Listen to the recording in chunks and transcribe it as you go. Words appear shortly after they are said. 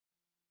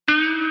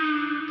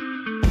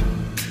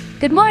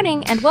Good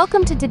morning and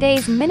welcome to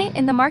today's Minute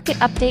in the Market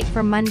update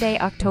for Monday,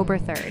 October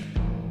 3rd.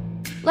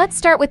 Let's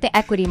start with the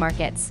equity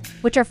markets,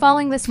 which are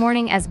falling this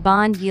morning as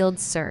bond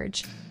yields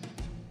surge.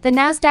 The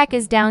Nasdaq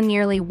is down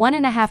nearly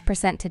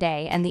 1.5%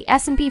 today and the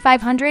S&P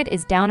 500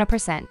 is down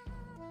 1%.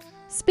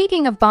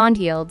 Speaking of bond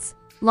yields,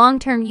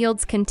 long-term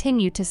yields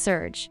continue to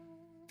surge.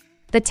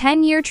 The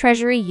 10-year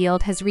Treasury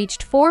yield has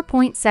reached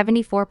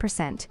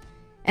 4.74%,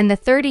 and the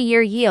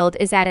 30-year yield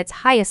is at its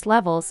highest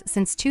levels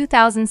since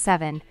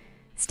 2007,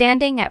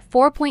 standing at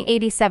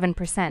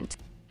 4.87%.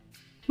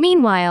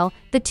 Meanwhile,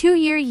 the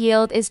 2-year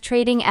yield is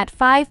trading at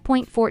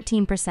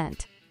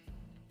 5.14%.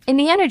 In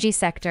the energy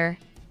sector,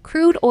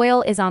 crude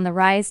oil is on the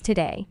rise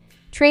today,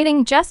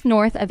 trading just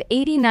north of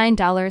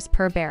 $89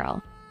 per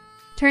barrel.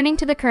 Turning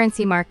to the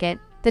currency market,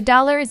 the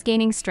dollar is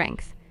gaining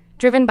strength,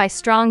 driven by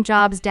strong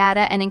jobs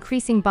data and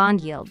increasing bond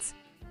yields.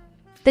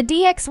 The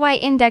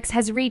DXY index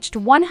has reached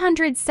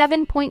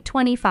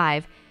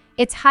 107.25,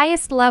 its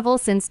highest level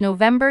since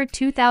November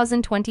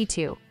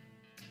 2022.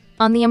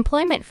 On the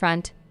employment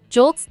front,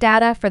 JOLTS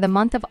data for the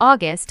month of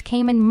August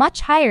came in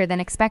much higher than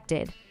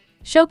expected,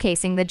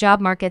 showcasing the job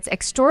market's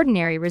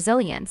extraordinary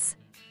resilience.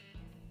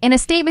 In a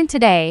statement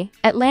today,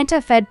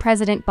 Atlanta Fed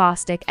President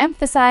Bostic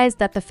emphasized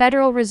that the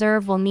Federal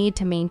Reserve will need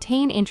to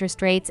maintain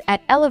interest rates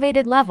at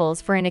elevated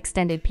levels for an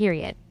extended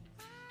period.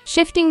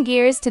 Shifting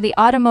gears to the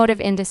automotive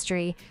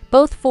industry,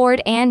 both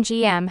Ford and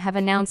GM have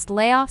announced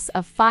layoffs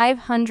of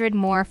 500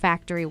 more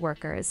factory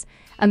workers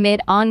amid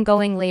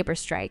ongoing labor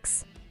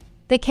strikes.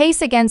 The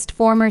case against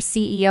former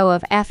CEO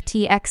of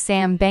FTX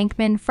Sam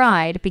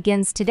Bankman-Fried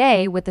begins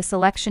today with the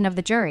selection of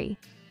the jury.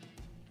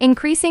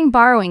 Increasing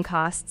borrowing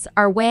costs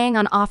are weighing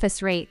on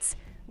office rates,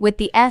 with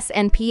the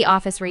S&P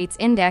Office Rates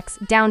Index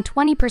down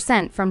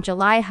 20% from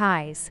July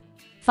highs.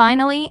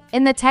 Finally,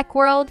 in the tech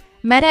world,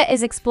 Meta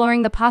is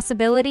exploring the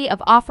possibility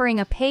of offering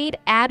a paid,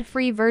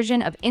 ad-free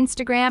version of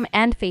Instagram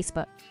and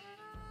Facebook.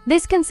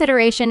 This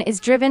consideration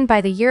is driven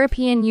by the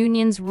European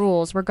Union's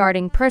rules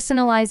regarding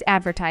personalized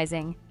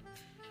advertising.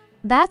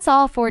 That's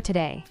all for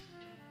today.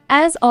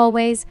 As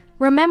always,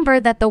 remember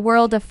that the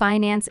world of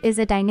finance is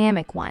a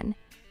dynamic one,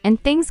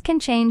 and things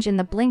can change in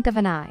the blink of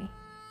an eye.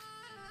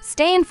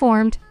 Stay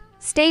informed,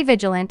 stay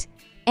vigilant,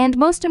 and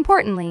most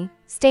importantly,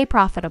 stay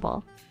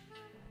profitable.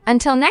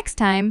 Until next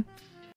time,